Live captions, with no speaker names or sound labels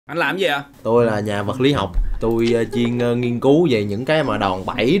Anh làm gì ạ? Tôi là nhà vật lý học. Tôi chuyên nghiên cứu về những cái mà đòn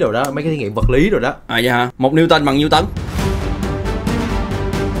bẩy rồi đó, mấy cái thí nghiệm vật lý rồi đó. À vậy hả? 1 Newton bằng nhiêu tấn?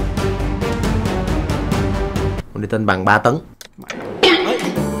 1 Newton bằng 3 tấn.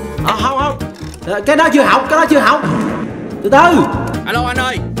 Không. Cái đó chưa học, Từ từ. Alo anh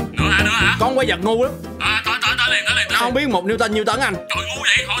ơi. Nữa hả? Con quái vật ngu lắm. Tới liền. Không biết 1 Newton nhiêu tấn anh? Trời ngu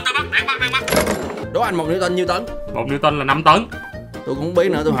vậy, thôi tao đang bắt. Đố anh 1 Newton nhiêu tấn? 1 Newton là 5 tấn. Tôi cũng không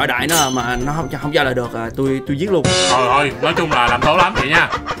biết nữa, tôi hỏi đại nó mà nó không trả lời được, tôi giết luôn. Thôi, nói chung là làm tốt lắm vậy nha.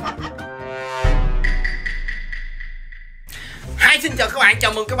 Hi, xin chào các bạn,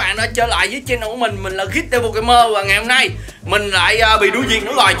 chào mừng các bạn đã trở lại với channel của mình là CrisDevilGamer. Và ngày hôm nay mình lại bị đuổi việc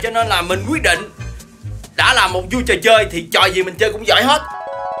nữa rồi, cho nên là mình quyết định đã là một vua trò chơi thì trò gì mình chơi cũng giỏi hết.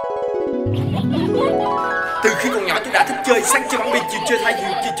 Từ khi còn nhỏ tôi đã thích chơi, sáng chơi bắn bi, chiều chơi thả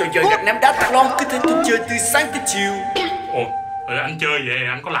diều, chơi trò chơi gạch ném đá thả lon, cứ thế tôi chơi từ sáng tới chiều. Ồ, anh chơi vậy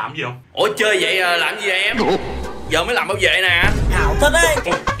anh có làm gì không? Ủa chơi vậy làm gì vậy em? Giờ mới làm bảo vệ nè. Hảo thật đấy.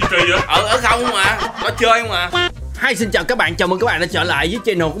 Ồ, gì kỳ vậy? Ở không mà, có chơi không à. Hi, xin chào các bạn, chào mừng các bạn đã trở lại với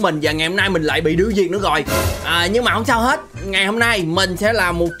channel của mình. Và ngày hôm nay mình lại bị đuổi việc nữa rồi. Nhưng mà không sao hết. Ngày hôm nay mình sẽ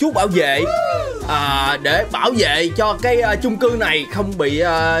làm một chút bảo vệ để bảo vệ cho cái chung cư này không bị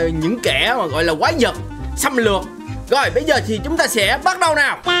những kẻ mà gọi là quái vật xâm lược. Rồi bây giờ thì chúng ta sẽ bắt đầu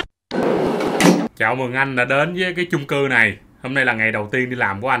nào. Chào mừng anh đã đến với cái chung cư này. Hôm nay là ngày đầu tiên đi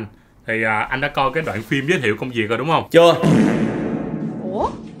làm của anh. Thì anh đã coi cái đoạn phim giới thiệu công việc rồi đúng không? Chưa.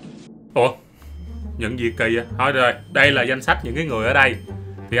 Ủa? Những gì kỳ vậy? Thôi rồi, đây là danh sách những cái người ở đây.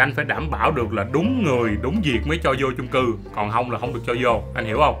 Thì anh phải đảm bảo được là đúng người, đúng việc mới cho vô chung cư. Còn không là không được cho vô, anh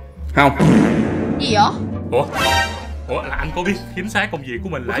hiểu không? Không. Gì vậy? Ủa là anh có biết chính xác công việc của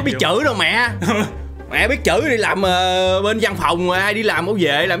mình là có biết chữ đâu mẹ. Mẹ biết chữ đi làm bên văn phòng hay đi làm bảo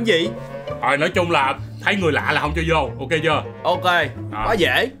vệ làm cái gì? Rồi nói chung là thấy người lạ là không cho vô, ok chưa? Ok, quá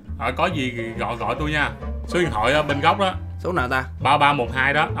dễ. Có gì gọi tôi nha. Số điện thoại bên góc đó. Số nào ta?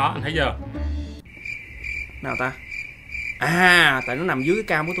 3312 đó, anh thấy chưa? Nào ta? Tại nó nằm dưới cái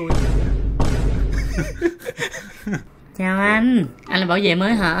cam của tôi. Chào anh là bảo vệ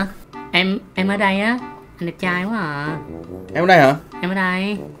mới hả? Em ở đây á, anh đẹp trai quá à. Em ở đây hả? Em ở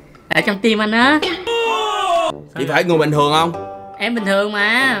đây, ở trong tim anh á. Chị phải người bình thường không? Em bình thường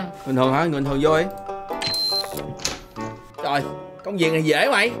mà. Bình thường hả? Người bình thường vô đi. Trời, công việc này dễ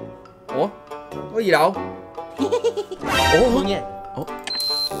mày. Ủa? Có gì đâu? Ủa nha.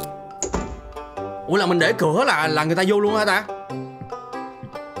 Ủa là mình để cửa là người ta vô luôn hả ta?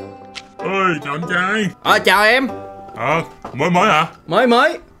 Ơi, chào anh trai. Chào em. Mới hả?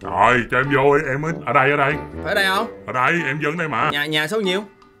 Mới. Rồi, cho em vô đi, em ở đây. Phải ở đây không? Ở đây, em vẫn đây mà. Nhà số nhiêu?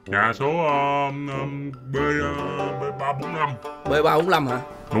 Nhà số B345. B345 hả?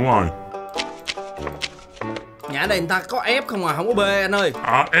 Đúng rồi. Nhà ở đây người ta có F không à, không có B anh ơi.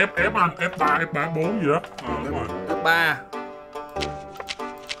 F anh, F3, F3, 4 gì đó. Đúng rồi. F3.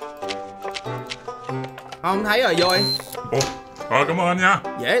 Không thấy rồi, vô đi. Rồi, cảm ơn anh nha.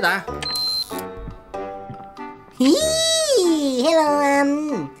 Dễ ta. Hello anh.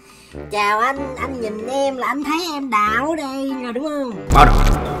 Chào anh nhìn em là anh thấy em đào ở đây rồi đúng không? Bao đầu.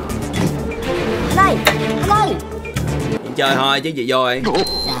 Đây. Chơi thôi chứ gì vô đi.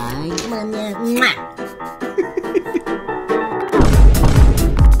 Trời, cảm ơn nha.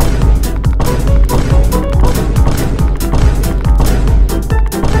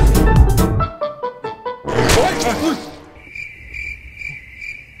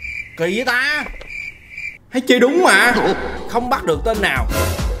 Kỳ vậy ta? Thấy chơi đúng mà. Không bắt được tên nào.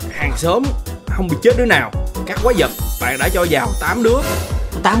 Hàng xóm không bị chết đứa nào. Các quái vật bạn đã cho vào 8 đứa.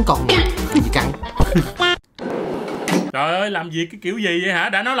 8 con mà. Gì căng. Trời ơi, làm gì cái kiểu gì vậy hả?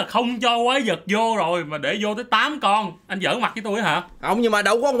 Đã nói là không cho quái vật vô rồi mà để vô tới 8 con. Anh giỡn mặt với tôi hả? Không, nhưng mà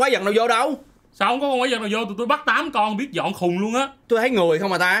đâu có con quái vật nào vô đâu. Sao không có con quái vật nào vô? Tụi tôi bắt 8 con biết dọn khùng luôn á. Tôi thấy người không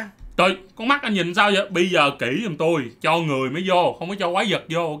mà ta. Trời, con mắt anh nhìn sao vậy? Bây giờ kỹ giùm tôi, cho người mới vô, không có cho quái vật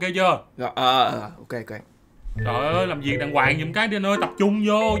vô, ok chưa? Rồi, ok. Trời ơi, làm việc đàng hoàng giùm cái đi anh ơi, tập trung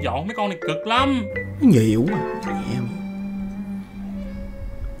vô, dọn mấy con này cực lắm. Nhiều quá. Em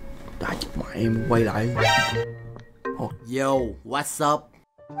đã chụp mẹ em quay lại. Yo, what's up?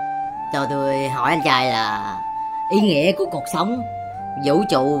 Cho tôi hỏi anh trai là ý nghĩa của cuộc sống, vũ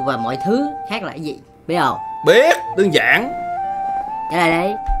trụ và mọi thứ khác là cái gì? Biết không? Biết, đơn giản. Cái này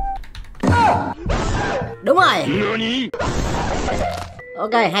đây. Đúng rồi.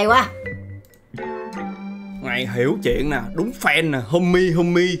 Ok, hay quá. Mày hiểu chuyện nè, đúng fan nè,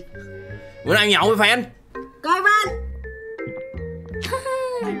 homie. Bữa nay nhậu với fan. Coi fan.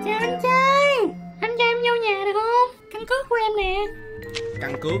 Chào anh trai. Anh cho em vô nhà được không? Căn cước của em nè.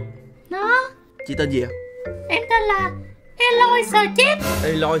 Căn cước. Đó. Chị tên gì ạ? Em tên là Eloy sờ chết.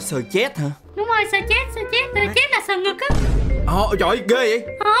 Eloy sờ chết hả? Đúng rồi, sờ chết là sờ ngực á. Ồ trời ghê vậy.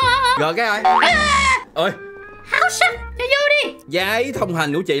 Rồi cái ơi. Ơi. Háo sắc, cho vô đi. Giấy thông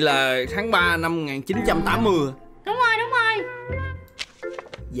hành của chị là tháng 3 năm 1980. Đúng rồi.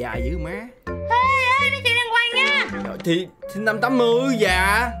 Dài dữ má. Ê, nói chuyện đàng hoàng nha. Trời, thì năm 80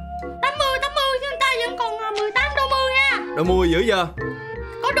 già. 80 chứ người ta vẫn còn 18 đôi mươi nha. Đôi môi dữ chưa?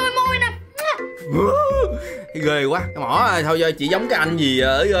 Có đôi môi nè. Ghê quá. Cái mỏ thôi giờ chị giống cái anh gì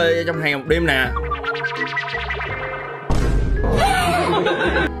ở trong Hàng Một Đêm nè.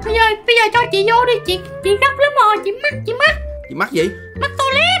 Bây giờ cho chị vô đi, chị gấp lắm rồi, chị mắc. Chị mắc gì? Mắc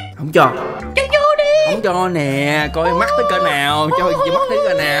toilet. Không cho. Cho vô đi. Không cho nè, coi mắc tới cỡ nào, cho chị mắc tới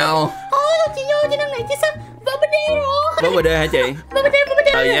cỡ nào. Thôi chị vô cho năng này chứ sắp vỡ bê đê rồi. Vỡ bê đê hả chị? Vỡ bê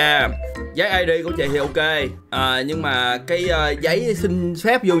đê. Rồi nha. Giấy ID của chị thì ok. Nhưng mà cái giấy xin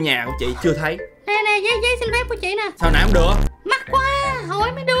phép vô nhà của chị chưa thấy. Nè giấy xin phép của chị nè. Sao nãy không đưa? Mắc quá,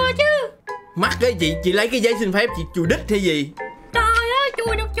 hỏi mới đưa chứ. Mắc cái chị lấy cái giấy xin phép chị chùi đít hay gì? Trời ơi,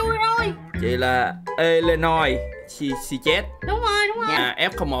 chui được chui rồi. Chị là Illinois chết. Đúng rồi.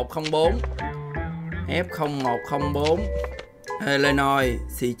 F0104 F0104 Illinois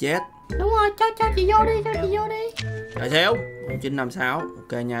chết. Đúng rồi, cho chị vô đi. Rồi xéo 0956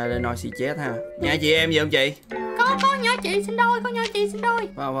 ok nha. Illinois chết ha. Nhà chị em gì không chị? Có nhỏ chị sinh đôi,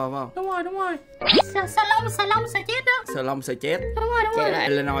 Vâng. Đúng rồi. Salon sợ chết đó. Salon sợ chết. Đúng rồi.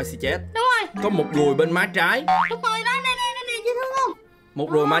 Illinois chết. Đúng rồi. Có một ruồi bên má trái. Đúng rồi, đó này chị thương không?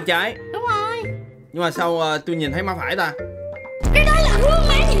 Một ruồi má trái. Đúng rồi. Nhưng mà sao tôi nhìn thấy má phải ta? Cái đó là hướng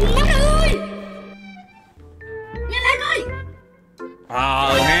má nhìn mắt ơi. Nhìn lại coi.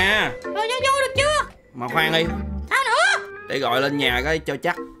 Ha. Rồi vô được chưa? Mà khoan đi. Sao nữa? Để gọi lên nhà cái cho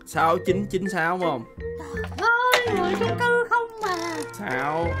chắc. 6996 đúng không? Trời ơi, người chung cư không mà.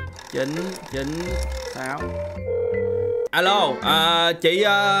 6996. Alo, chị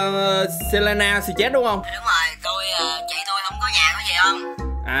Selena chết đúng không? Đúng rồi, chị tôi không có nhà có gì không?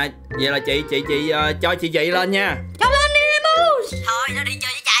 Vậy là chị cho chị lên nha. Cho lên đi em ơi. Thôi nó đi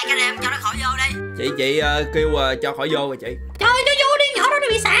chơi với trai cái em cho nó khỏi vô đi. Chị kêu cho khỏi vô rồi chị. Trời cho vô đi, nhỏ đó nó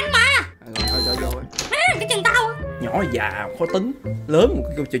bị sạn mà. Rồi thôi cho vô. Cái chân tao. Nhỏ già khó tính, lớn một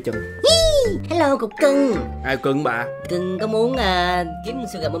cái kêu chừng. Hello cục cưng. Ai cưng bà? Cưng có muốn kiếm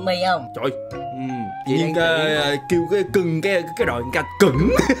sugar mommy không? Trời. Chị nhiên kêu cái cưng cái đội ca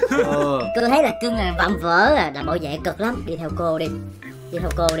cứng. Cô thấy là cưng là vạm vỡ là bảo vệ cực lắm. Đi theo cô đi.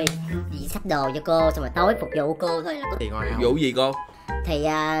 Chị xách đồ cho cô xong rồi tối phục vụ cô thôi là có. Phục vụ gì cô? Thì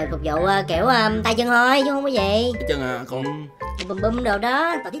phục vụ kiểu tay chân thôi chứ không có gì. Tay chân hả con? Bum đồ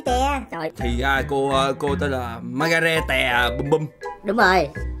đó, tao tí te. Trời. Thì ra cô tên là Margaret Tè Bum. Đúng rồi.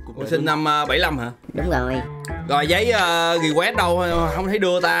 Cô sinh năm 75 hả? Đúng rồi. Rồi giấy request đâu không thấy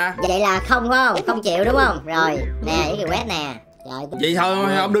đưa ta. Vậy là không phải không? Không chịu đúng không? Rồi, nè cái request nè. Rồi. Vậy thôi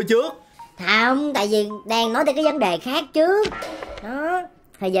không đưa trước. Không, tại vì đang nói tới cái vấn đề khác trước. Đó.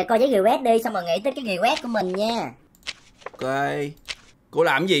 Thì giờ coi giấy request đi xong rồi nghĩ tới cái request của mình nha. Ok. Cô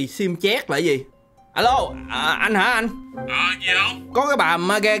làm gì? Sim chét là gì? Alo, anh hả anh? Gì không? Có cái bà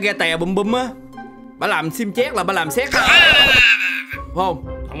Margaret Tè Bum á. Bà làm sim chét là bà làm xét hả? Không?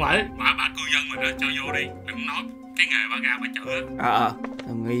 Không phải, bà cư dân mình đó, cho vô đi. Đừng nói cái nghề bà gà bà chữ á.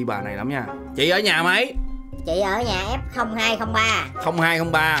 Nghi bà này lắm nha. Chị ở nhà mấy? Chị ở nhà F0203.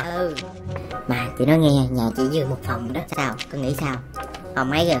 0203. Ừ. Mà chị nói nghe, nhà chị vừa một phòng đó. Sao? Cưng nghĩ sao? Phòng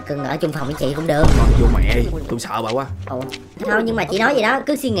mấy giờ cưng ở chung phòng với chị cũng được. Vô mẹ đi, tôi sợ bà quá. Ủa? Thôi nhưng mà chị nói gì đó,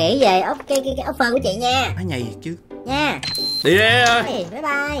 cứ suy nghĩ về cái offer của chị nha. Nói nhầy chứ. Nha. Đi đi. Bye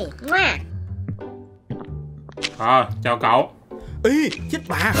bye. Mua. Chào cậu. Ý, chết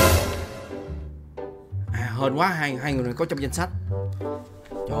bà. Hên quá, hai người này có trong danh sách.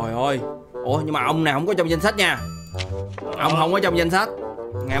 Trời ơi. Ủa nhưng mà ông nào không có trong danh sách nha. Ông không có trong danh sách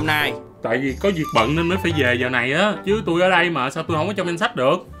ngày hôm nay. Tại vì có việc bận nên mới phải về giờ này á. Chứ tôi ở đây mà sao tôi không có trong danh sách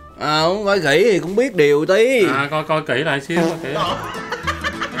được. Không phải kỹ thì cũng biết điều tí. Coi kỹ lại xíu.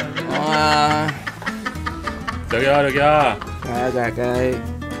 Được chưa? Ok.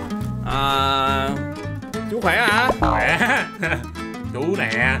 Chú khỏe hả? Khỏe. Chú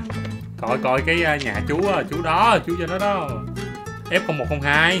nè. Coi cái nhà chú đó, chú cho nó đó.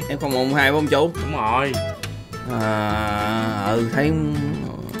 F0102. F0102 phải không chú? Đúng rồi. Thấy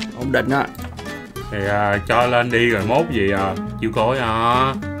ổn định á. Thì cho lên đi rồi mốt gì chịu coi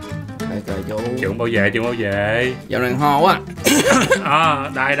Trời chú. Trưởng bảo vệ. Dạo này ho quá.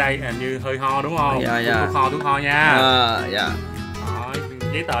 Đây hình như hơi ho đúng không? Dạ. Thuốc ho nha. Dạ. Rồi,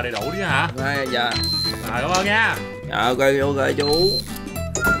 giấy tờ đầy đủ chứ hả? Dạ. Rồi cảm ơn nha. Dạ ok chú.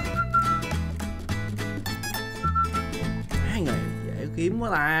 Hai người dễ kiếm quá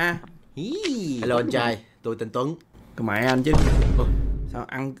ta. Hello anh trai, tôi tên Tuấn. Cái mẹ anh chứ. Sao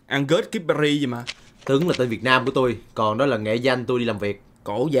ăn kết Kipari gì mà. Tướng là tên Việt Nam của tôi, còn đó là nghệ danh tôi đi làm việc.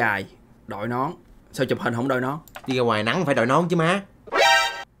 Cổ dài, đội nón. Sao chụp hình không đội nón? Đi ra ngoài nắng phải đội nón chứ má.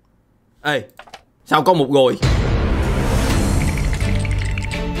 Ê, sao có một gùi?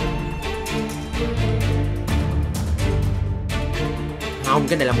 Không,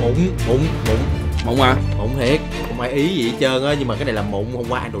 cái này là mụn. Mụn à? Mụn thiệt, không phải ý gì hết trơn á, nhưng mà cái này là mụn. Hôm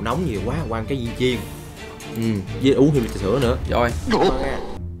qua ăn đồ nóng nhiều quá, hôm qua ăn cái viên chiên. Với uống thêm trà sữa nữa. Rồi.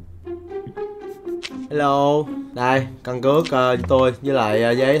 Hello, đây căn cước cho tôi với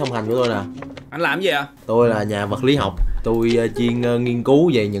lại giấy thông hành của tôi nè. Anh làm gì ạ? Tôi là nhà vật lý học, tôi chuyên nghiên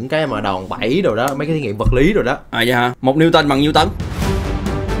cứu về những cái mà đòn bẩy rồi đó, mấy cái thí nghiệm vật lý rồi đó. À vậy hả? 1 Newton bằng nhiêu tấn?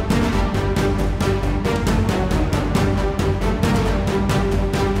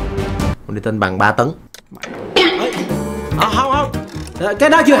 1 Newton bằng 3 tấn. Không, cái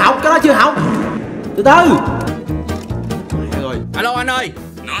đó chưa học, từ từ. Rồi. Alo anh ơi.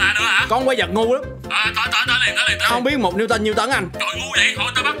 Nữa hả? Con quay vật ngu lắm. Tới liền. Không biết 1 Newton nhiêu tấn anh? Trời ngu vậy,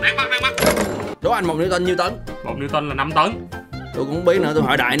 thôi tao đang bắt. Đố anh 1 Newton nhiêu tấn? 1 Newton là 5 tấn. Tôi cũng không biết nữa, tôi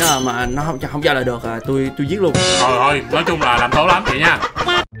hỏi đại nó mà nó không trả lời được à, tôi giết luôn. Thôi, nói chung là làm tốt lắm vậy nha.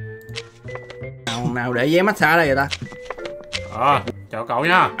 Nào để vé massage đây người ta. Chào cậu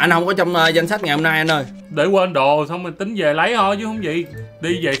nha. Anh không có trong danh sách ngày hôm nay anh ơi. Để quên đồ xong mình tính về lấy thôi chứ không gì.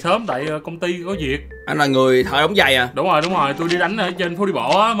 Đi về sớm tại công ty có việc. Anh là người thợ đóng giày à? Đúng rồi, tôi đi đánh ở trên phố đi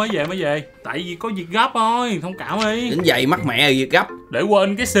bộ á, mới về. Tại vì có việc gấp thôi, thông cảm đi. Đánh giày mắc mẹ việc gấp. Để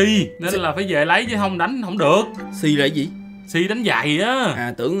quên cái xi nên là phải về lấy chứ không đánh không được. Xi là cái gì? Xi đánh giày á.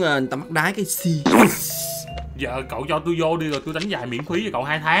 À tưởng người ta mắc đái cái xi. Giờ cậu cho tôi vô đi rồi tôi đánh giày miễn phí cho cậu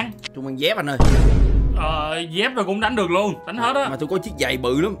 2 tháng. Tôi mang dép anh ơi. Dép rồi cũng đánh được luôn, đánh hết á. Mà tôi có chiếc giày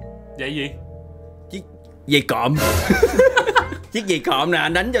bự lắm. Giày gì? Chiếc giày cộm. Chiếc giày cộm nè,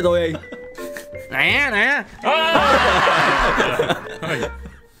 anh đánh cho tôi đi. Nè.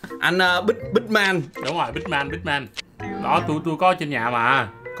 Anh Big Man. Đúng rồi, Big Man. Đó tôi có trên nhà mà.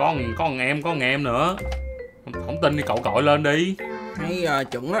 Có một em nữa. Không tin thì cậu gọi lên đi. Hay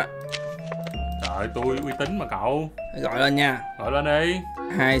chuẩn đó. Trời, tôi uy tín mà cậu. Gọi lên nha. Gọi lên đi.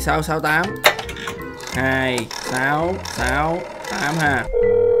 2668 2668 ha.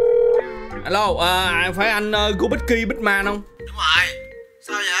 Alo, phải anh Gubicki Big Man không? Đúng rồi.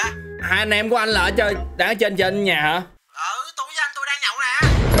 Sao vậy? Hai anh em của anh là đang ở trên nhà hả? Tôi với anh tôi đang nhậu nè.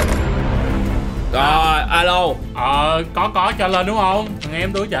 Rồi, alo. Có cho lên đúng không? Thằng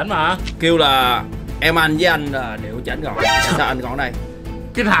em tôi chảnh mà. Kêu là em anh với anh là đều chảnh rồi. Sao anh còn ở đây?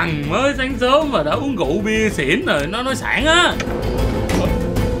 Cái thằng mới sáng sớm mà đã uống rượu bia xỉn rồi nó nói sảng á.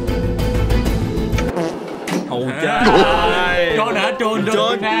 Hù chết. Cho đã trôn Việt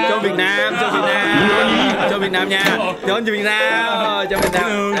Nam. Cho Việt Nam nha. Cho Việt Nam. Cho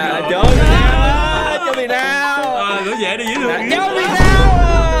Việt Nam. Gửi về đi dễ thương.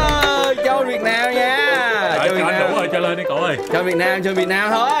 Cho Việt Nam nha. Cho đủ rồi, cho lên đi cậu ơi. Cho Việt Nam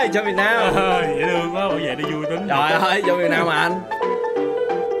thôi, cho Việt Nam. Dễ thương quá, bảo vệ đi vui tính. Trời ơi, cho Việt Nam mà anh.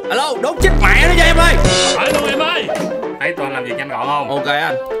 Alo, đốt chết mẹ nó cho em ơi. Hỏi luôn em ơi. Thấy toàn làm việc nhanh gọn không? Ok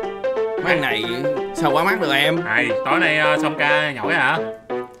anh. Mấy anh này sao quá mắt được em. Tối nay xong ca nhậu hả?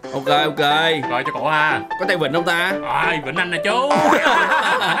 Ok. Gọi cho cổ ha. Có tay vịnh không ta? Vịnh anh nè chú.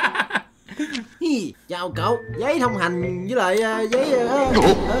 Chào cậu, giấy thông hành với lại giấy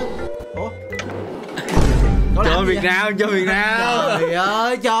Cho Việt Nam. Trời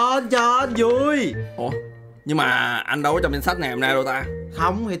ơi, cho anh vui. Ủa, nhưng mà anh đâu có trong danh sách này hôm nay đâu ta?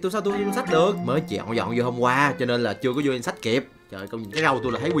 Không thì sao tôi vô danh sách được. Mới dọn vô hôm qua cho nên là chưa có vô danh sách kịp. Trời, công nhìn cái râu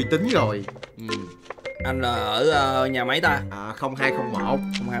tôi là thấy uy tín rồi. Anh là ở nhà mấy ta? 0201.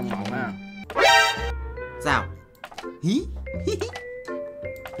 0201 ha. Sao?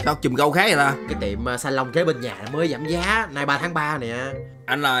 Sao chùm câu khác vậy ta? Cái tiệm salon kế bên nhà mới giảm giá nay 3 tháng 3 nè.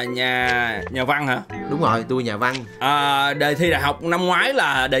 Anh là nhà văn hả? Đúng rồi, tôi nhà văn. Đề thi đại học năm ngoái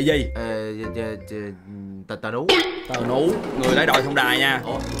là đề gì? Tờ nú. Tờ nú. Người lấy đội thông đài nha.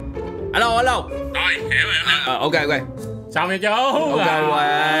 Alo. Rồi, hiểu. Ok. Xong nha chú. Ok, rồi,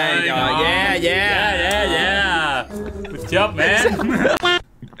 yeah. Good job, man.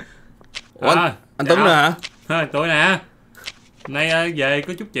 Ủa, anh Tuấn nữa hả? Thôi, tôi nè. Nay về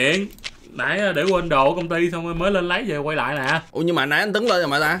có chút chuyện. Nãy để quên đồ ở công ty xong rồi mới lên lấy về quay lại nè. Ủa nhưng mà nãy anh Tuấn lên rồi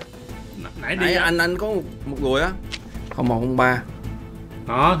mà ta? Nãy anh có một người á. 0103.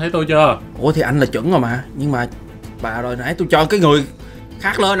 Đó, thấy tôi chưa? Ủa thì anh là chuẩn rồi mà. Nhưng mà bà rồi nãy tôi cho cái người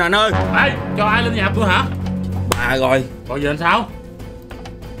khác lên nè anh ơi. Ê, cho ai lên nhà tôi hả? Bà rồi. Gọi giờ anh sao?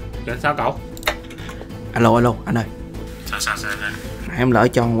 Giờ anh sao cậu? Alo anh ơi. Sao? Nãy em lỡ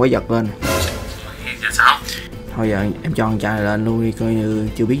cho quái vật lên. Giờ sao? Thôi giờ em cho con trai lên luôn đi coi như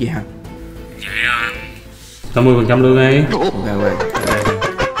chưa biết gì hả? Vậy 50% lương đi. Ok.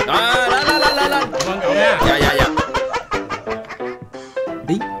 Lên. Vâng cậu nha. Dạ.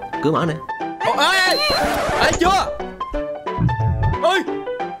 Tí, cửa mở nè. Ê chưa. Ôi.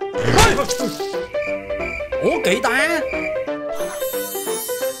 Ủa kỳ ta.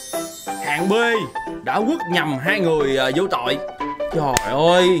 Hạng B đã quất nhầm 2 người vô tội. Trời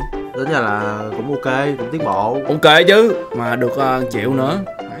ơi. Tính ra là cũng ok, cũng tiến bộ. Ok chứ, mà được 1 triệu nữa.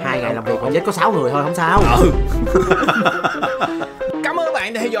 2 ngày làm việc mà chết có 6 người thôi, không sao. Cảm ơn các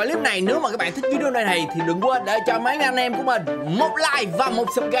bạn đã theo dõi clip này. Nếu mà các bạn thích video này thì đừng quên để cho mấy anh em của mình 1 like và 1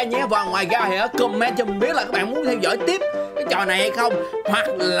 subscribe nhé. Và ngoài ra thì comment cho mình biết là các bạn muốn theo dõi tiếp cái trò này hay không, hoặc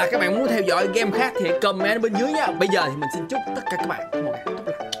là các bạn muốn theo dõi game khác thì comment ở bên dưới nha. Bây giờ thì mình xin chúc tất cả các bạn